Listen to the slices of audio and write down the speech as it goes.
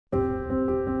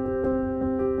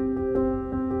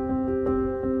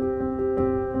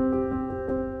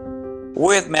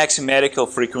We at Maxim Medical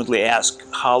frequently ask,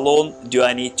 how long do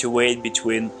I need to wait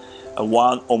between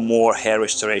one or more hair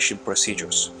restoration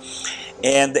procedures?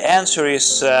 And the answer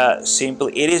is simple.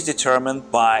 It is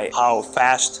determined by how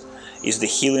fast is the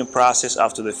healing process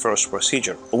after the first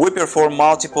procedure. We perform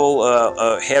multiple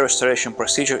hair restoration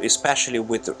procedures, especially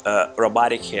with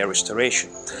robotic hair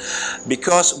restoration,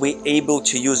 because we're able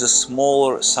to use a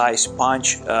smaller size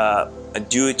punch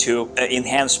due to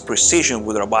enhanced precision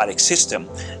with robotic system.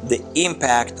 The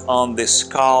impact on the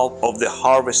scalp of the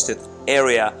harvested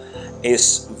area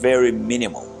is very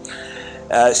minimal.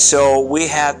 So we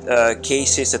had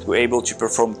cases that were able to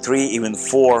perform 3, even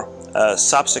 4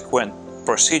 subsequent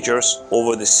procedures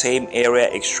over the same area,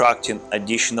 extracting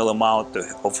additional amount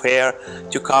of hair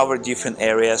to cover different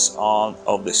areas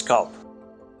of the scalp.